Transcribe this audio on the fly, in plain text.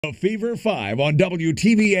The Fever 5 on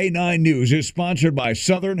WTVA 9 News is sponsored by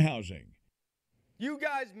Southern Housing. You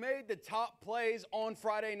guys made the top plays on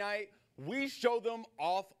Friday night. We show them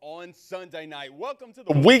off on Sunday night. Welcome to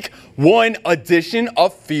the Week 1 edition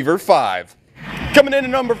of Fever 5. Coming in at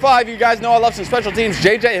number 5, you guys know I love some special teams.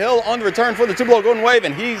 J.J. Hill on the return for the Tupelo Golden Wave,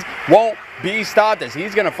 and he won't be stopped as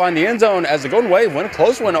he's going to find the end zone as the Golden Wave win a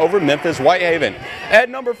close one over Memphis Whitehaven. At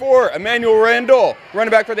number 4, Emmanuel Randall,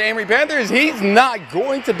 running back for the Amory Panthers. He's not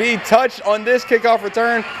going to be touched on this kickoff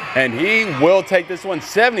return, and he will take this one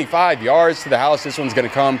 75 yards to the house. This one's going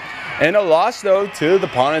to come in a loss, though, to the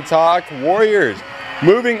Pontotoc Warriors.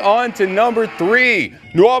 Moving on to number 3,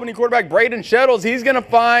 New Albany quarterback Braden Shettles. He's going to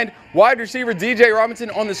find wide receiver DJ Robinson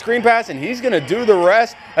on the screen pass, and he's going to do the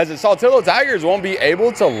rest as the Saltillo Tigers won't be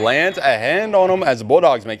able to land a hand on him as the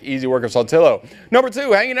Bulldogs make easy work of Saltillo. Number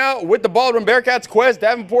 2, hanging out with the Baldwin Bearcats, Quest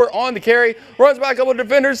Davenport on the carry. Runs by a couple of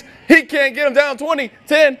defenders. He can't get him down. 20,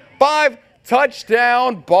 10, 5.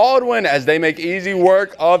 Touchdown Baldwin as they make easy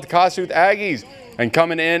work of the Kossuth Aggies. And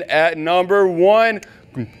coming in at number 1,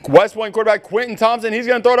 West Point quarterback Quentin Thompson. He's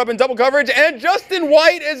going to throw it up in double coverage, and Justin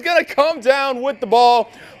White is going to come down with the ball.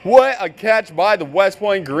 What a catch by the West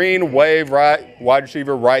Point Green Wave wide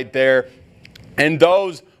receiver right there. And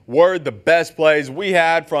those were the best plays we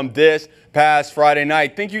had from this past Friday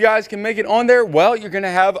night. Think you guys can make it on there? Well, you're going to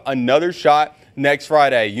have another shot next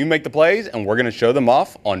Friday. You make the plays, and we're going to show them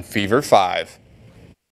off on Fever 5.